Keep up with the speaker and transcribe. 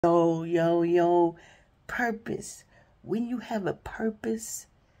Yo, purpose. When you have a purpose,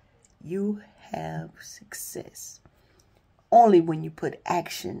 you have success. Only when you put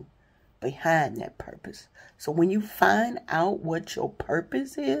action behind that purpose. So when you find out what your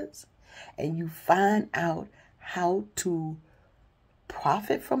purpose is, and you find out how to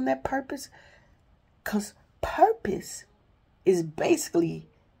profit from that purpose, because purpose is basically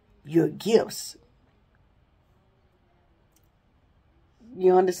your gifts.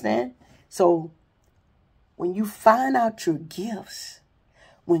 You understand? So when you find out your gifts,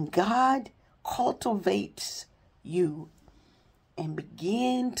 when God cultivates you and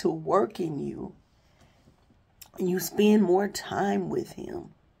begin to work in you, and you spend more time with him,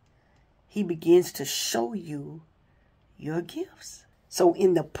 he begins to show you your gifts. So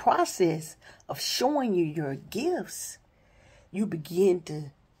in the process of showing you your gifts, you begin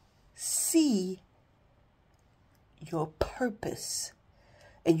to see your purpose.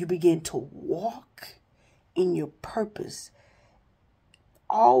 And you begin to walk in your purpose.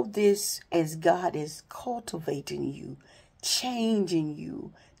 All this as God is cultivating you, changing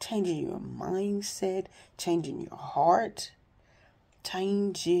your mindset, changing your heart,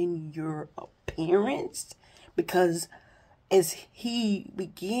 changing your appearance. Because as he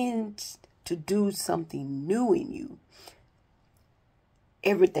begins to do something new in you,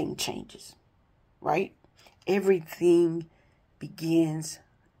 everything changes, right? Everything begins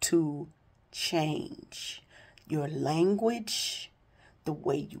to change. Your language, the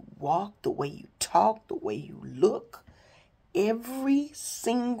way you walk, the way you talk, the way you look, every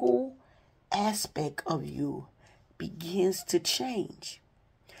single aspect of you begins to change.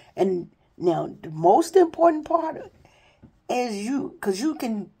 And now the most important part because you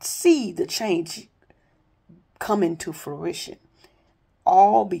can see the change coming to fruition,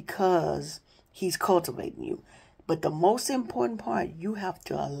 all because he's cultivating you. But the most important part, you have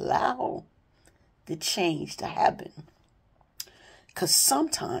to allow the change to happen. Because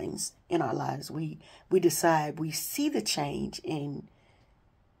sometimes in our lives, we decide we see the change and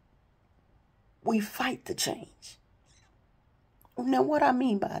we fight the change. Now, what I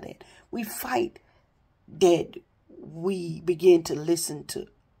mean by that, we fight that we begin to listen to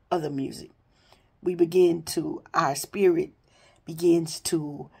other music. Our spirit begins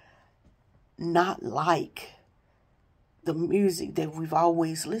to not like the music that we've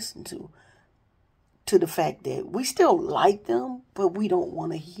always listened to the fact that we still like them, but we don't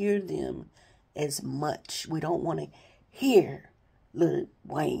want to hear them as much. We don't want to hear Lil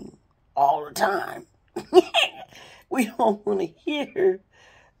Wayne all the time. We don't want to hear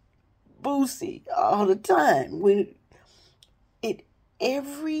Boosie all the time.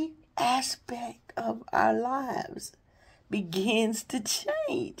 Every aspect of our lives begins to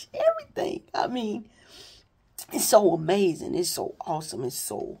change. Everything. I mean, it's so amazing. It's so awesome. It's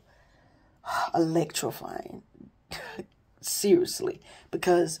so electrifying. Seriously.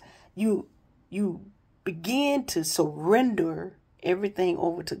 Because you begin to surrender everything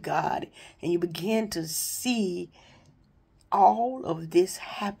over to God. And you begin to see all of this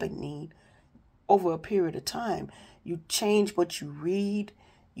happening over a period of time. You change what you read.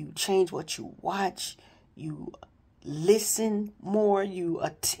 You change what you watch. You listen more, you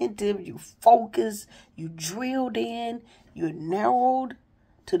attentive, you focus, you drilled in, you're narrowed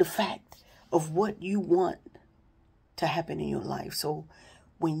to the fact of what you want to happen in your life. So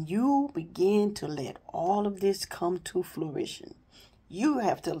when you begin to let all of this come to fruition, you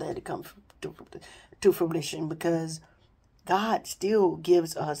have to let it come to fruition, because God still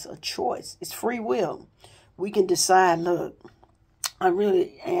gives us a choice. It's free will. We can decide, look, I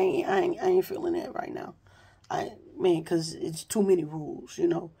ain't feeling that right now. Because it's too many rules, you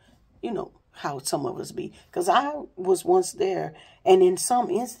know how some of us be. Because I was once there, and in some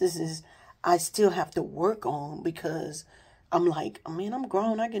instances, I still have to work on, because I'm like, man, I'm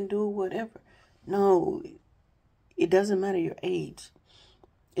grown, I can do whatever. No, it doesn't matter your age.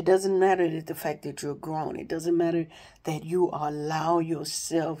 It doesn't matter the fact that you're grown. It doesn't matter that you allow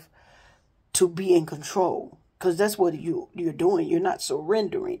yourself to be in control, because that's what you're doing. You're not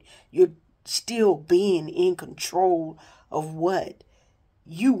surrendering. You're still being in control of what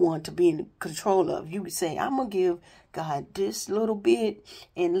you want to be in control of. You would say, I'm going to give God this little bit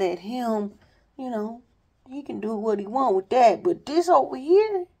and let him, he can do what he want with that. But this over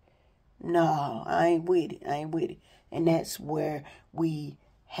here, no, I ain't with it. And that's where we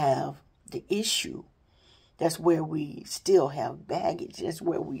have the issue. That's where we still have baggage. That's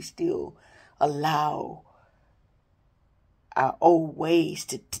where we still allow our old ways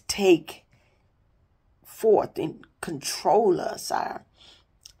to take forth and control us.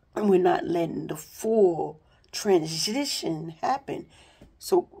 And we're not letting the full transition happen.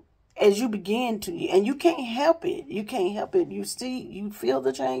 So as you begin to, and you can't help it. You can't help it. You feel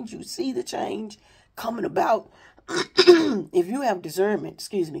the change. You see the change coming about. If you have discernment,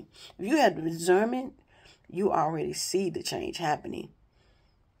 excuse me, if you have discernment, you already see the change happening.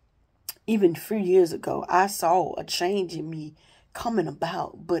 Even 3 years ago, I saw a change in me coming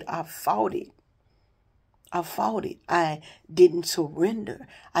about, but I fought it. I didn't surrender.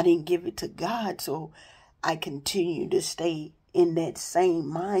 I didn't give it to God. So I continued to stay in that same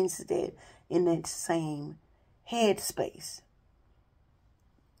mindset, in that same headspace.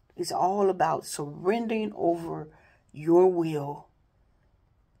 It's all about surrendering over your will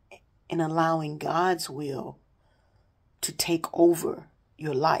and allowing God's will to take over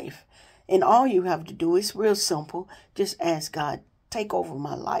your life. And all you have to do is real simple. Just ask God, take over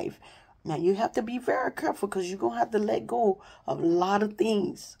my life. Now, you have to be very careful because you're going to have to let go of a lot of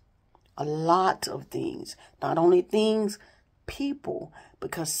things. A lot of things. Not only things, people.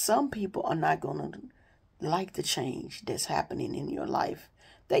 Because some people are not going to like the change that's happening in your life.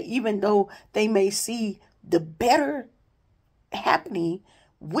 That even though they may see the better happening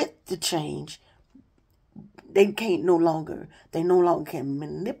with the change, they no longer can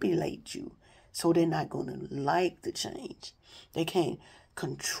manipulate you. So they're not going to like the change. They can't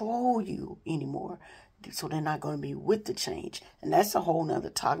control you anymore. So they're not going to be with the change. And that's a whole nother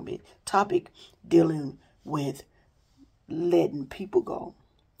topic dealing with letting people go.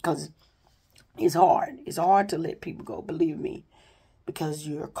 Because it's hard. It's hard to let people go, believe me. Because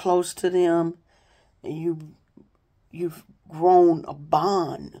you're close to them and you've grown a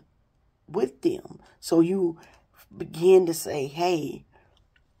bond with them. So you begin to say, hey,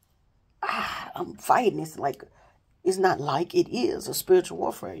 I'm fighting. It's not like it is a spiritual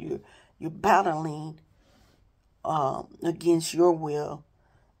warfare. You're battling against your will,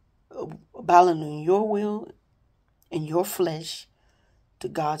 battling your will and your flesh to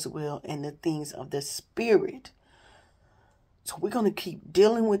God's will and the things of the Spirit. So we're going to keep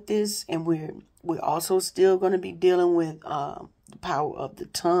dealing with this, and we're also still going to be dealing with the power of the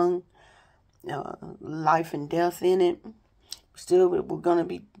tongue, life and death in it. Still, we're going to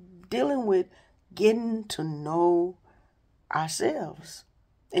be dealing with getting to know ourselves.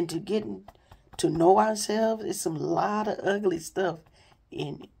 And to get to know ourselves, it's a lot of ugly stuff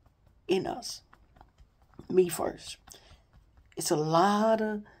in us. Me first. It's a lot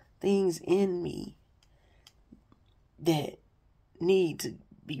of things in me that need to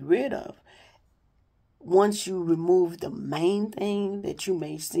be rid of. Once you remove the main thing that you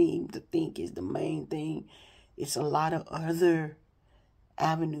may seem to think is the main thing, it's a lot of other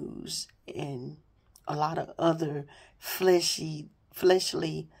avenues and a lot of other fleshly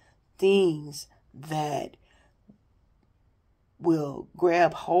things that will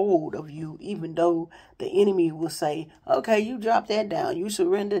grab hold of you, even though the enemy will say, okay, you drop that down, you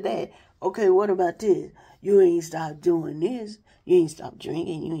surrender that. Okay, what about this? You ain't stopped doing this. You ain't stopped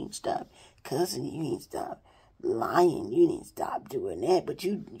drinking. You ain't stopped cussing. You ain't stopped lying. You ain't stopped doing that. But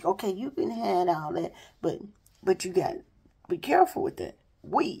you can have all that. But you got to be careful with that.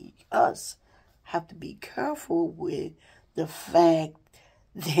 Us, have to be careful with the fact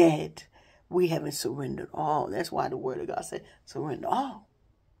that we haven't surrendered all. That's why the Word of God said, surrender all.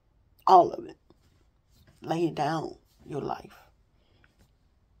 All of it. Lay down your life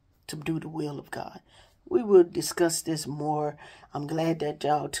to do the will of God. We will discuss this more. I'm glad that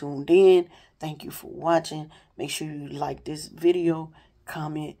y'all tuned in. Thank you for watching. Make sure you like this video,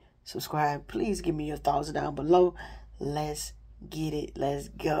 comment, subscribe. Please give me your thoughts down below. Let's get it. Let's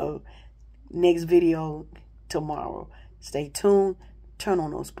go. Next video tomorrow. Stay tuned. Turn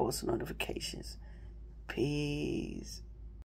on those post notifications. Peace.